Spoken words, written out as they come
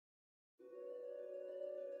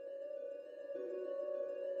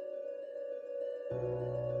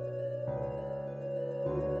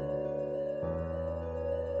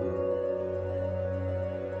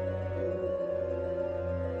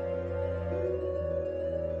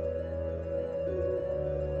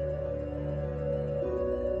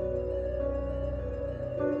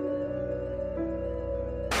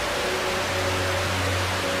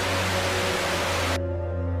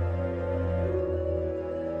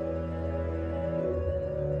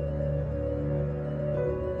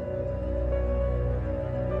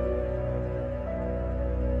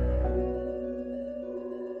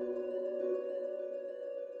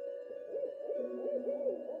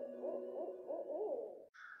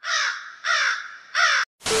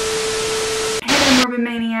Morbid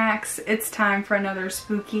Maniacs, it's time for another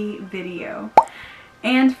spooky video.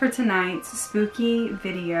 And for tonight's spooky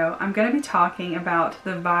video, I'm going to be talking about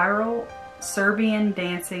the viral Serbian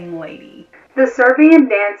dancing lady. The Serbian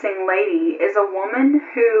dancing lady is a woman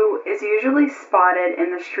who is usually spotted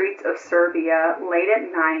in the streets of Serbia late at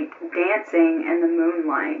night dancing in the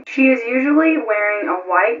moonlight. She is usually wearing a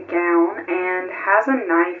white gown and has a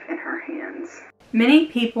knife in her hands. Many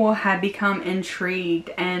people have become intrigued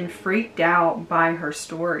and freaked out by her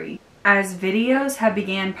story, as videos have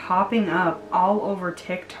began popping up all over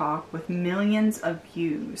TikTok with millions of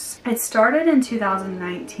views. It started in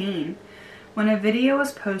 2019 when a video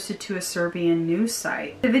was posted to a Serbian news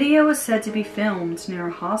site. The video was said to be filmed near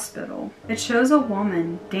a hospital. It shows a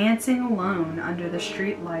woman dancing alone under the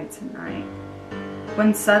street lights at night,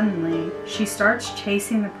 when suddenly she starts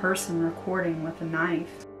chasing the person recording with a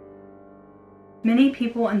knife. Many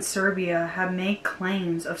people in Serbia have made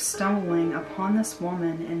claims of stumbling upon this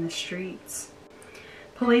woman in the streets.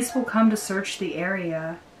 Police will come to search the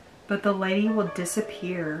area, but the lady will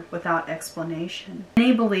disappear without explanation.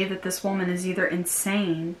 Many believe that this woman is either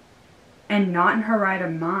insane and not in her right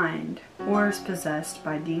of mind, or is possessed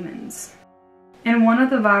by demons. In one of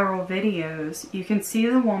the viral videos, you can see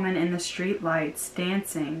the woman in the street lights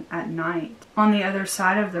dancing at night. On the other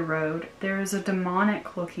side of the road, there is a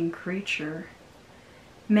demonic-looking creature.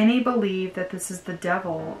 Many believe that this is the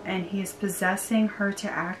devil and he is possessing her to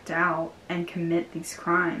act out and commit these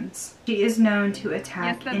crimes. She is known to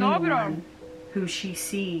attack anyone who she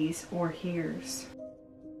sees or hears.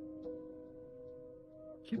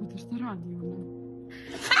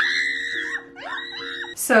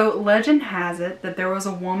 So legend has it that there was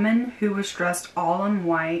a woman who was dressed all in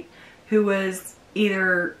white who was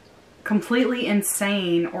either completely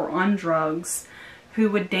insane or on drugs, who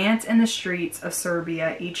would dance in the streets of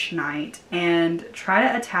Serbia each night and try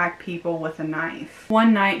to attack people with a knife.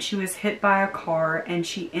 One night she was hit by a car and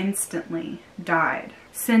she instantly died.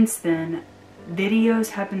 Since then,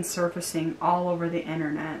 videos have been surfacing all over the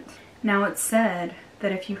internet. Now it's said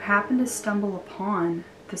that if you happen to stumble upon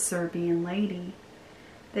the Serbian lady,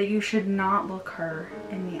 that you should not look her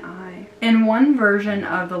in the eye. In one version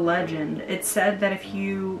of the legend, it said that if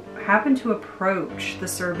you happen to approach the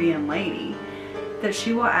Serbian lady, that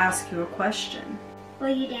she will ask you a question.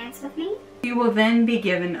 Will you dance with me? You will then be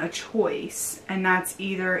given a choice, and that's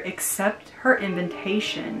either accept her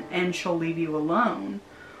invitation and she'll leave you alone,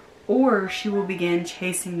 or she will begin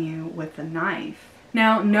chasing you with a knife.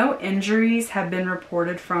 Now, no injuries have been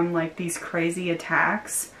reported from like these crazy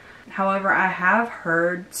attacks. However, I have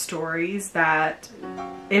heard stories that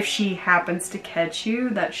if she happens to catch you,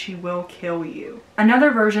 that she will kill you.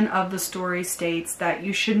 Another version of the story states that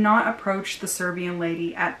you should not approach the Serbian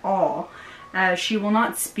lady at all, as she will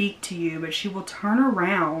not speak to you, but she will turn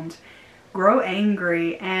around, grow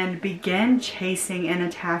angry, and begin chasing and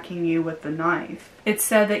attacking you with the knife. It's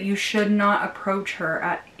said that you should not approach her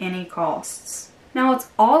at any costs. Now, it's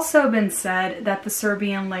also been said that the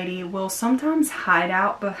Serbian lady will sometimes hide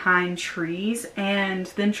out behind trees and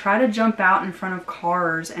then try to jump out in front of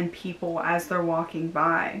cars and people as they're walking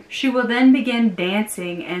by. She will then begin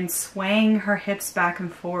dancing and swaying her hips back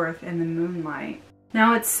and forth in the moonlight.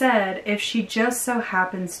 Now, it's said if she just so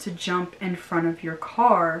happens to jump in front of your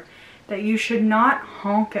car, that you should not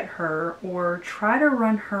honk at her or try to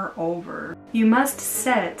run her over. You must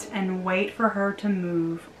sit and wait for her to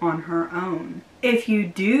move on her own. If you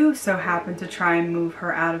do so happen to try and move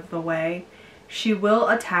her out of the way, she will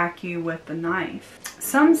attack you with the knife.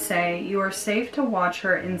 Some say you are safe to watch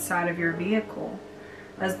her inside of your vehicle,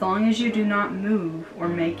 as long as you do not move or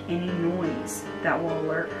make any noise that will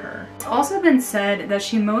alert her. It's also been said that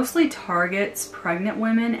she mostly targets pregnant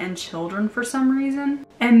women and children for some reason.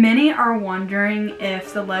 And many are wondering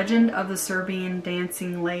if the legend of the Serbian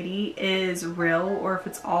dancing lady is real or if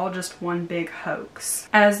it's all just one big hoax,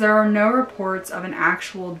 as there are no reports of an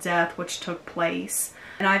actual death which took place.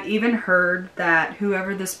 And I've even heard that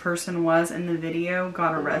whoever this person was in the video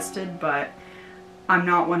got arrested, but I'm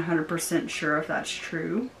not 100% sure if that's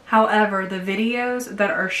true. However, the videos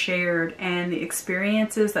that are shared and the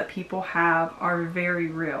experiences that people have are very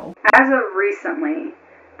real. As of recently,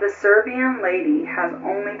 the Serbian lady has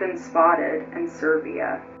only been spotted in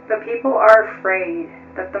Serbia. The people are afraid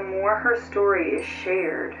that the more her story is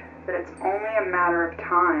shared, that it's only a matter of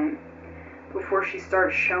time before she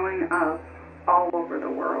starts showing up all over the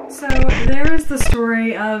world. So there is the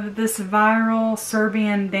story of this viral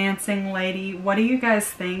Serbian dancing lady. What do you guys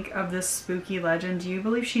think of this spooky legend? Do you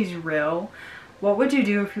believe she's real? What would you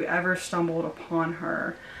do if you ever stumbled upon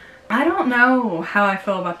her? I don't know how I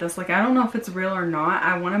feel about this. Like, I don't know if it's real or not.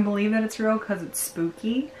 I want to believe that it's real because it's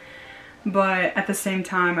spooky. but at the same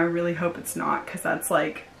time I really hope it's not, because that's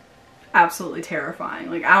like absolutely terrifying.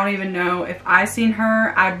 Like, I don't even know if I seen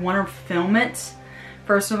her, I'd want to film it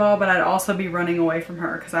first of all, but I'd also be running away from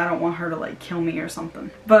her because I don't want her to like kill me or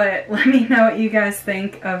something. But let me know what you guys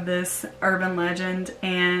think of this urban legend,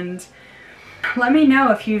 and let me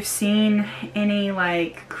know if you've seen any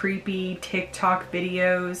like creepy TikTok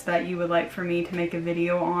videos that you would like for me to make a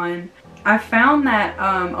video on. I found that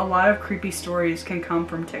a lot of creepy stories can come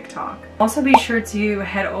from TikTok. Also, be sure to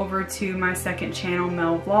head over to my second channel,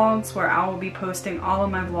 Mel Vlogs, where I will be posting all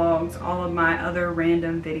of my vlogs, all of my other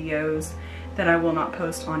random videos that I will not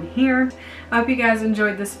post on here. I hope you guys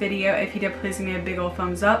enjoyed this video. If you did, please give me a big ol'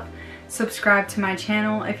 thumbs up. Subscribe to my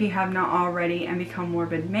channel if you have not already, and become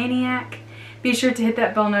Morbid Maniac. Be sure to hit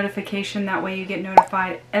that bell notification, that way you get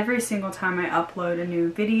notified every single time I upload a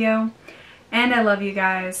new video. And I love you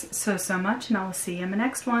guys so much, and I will see you in the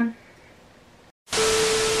next one.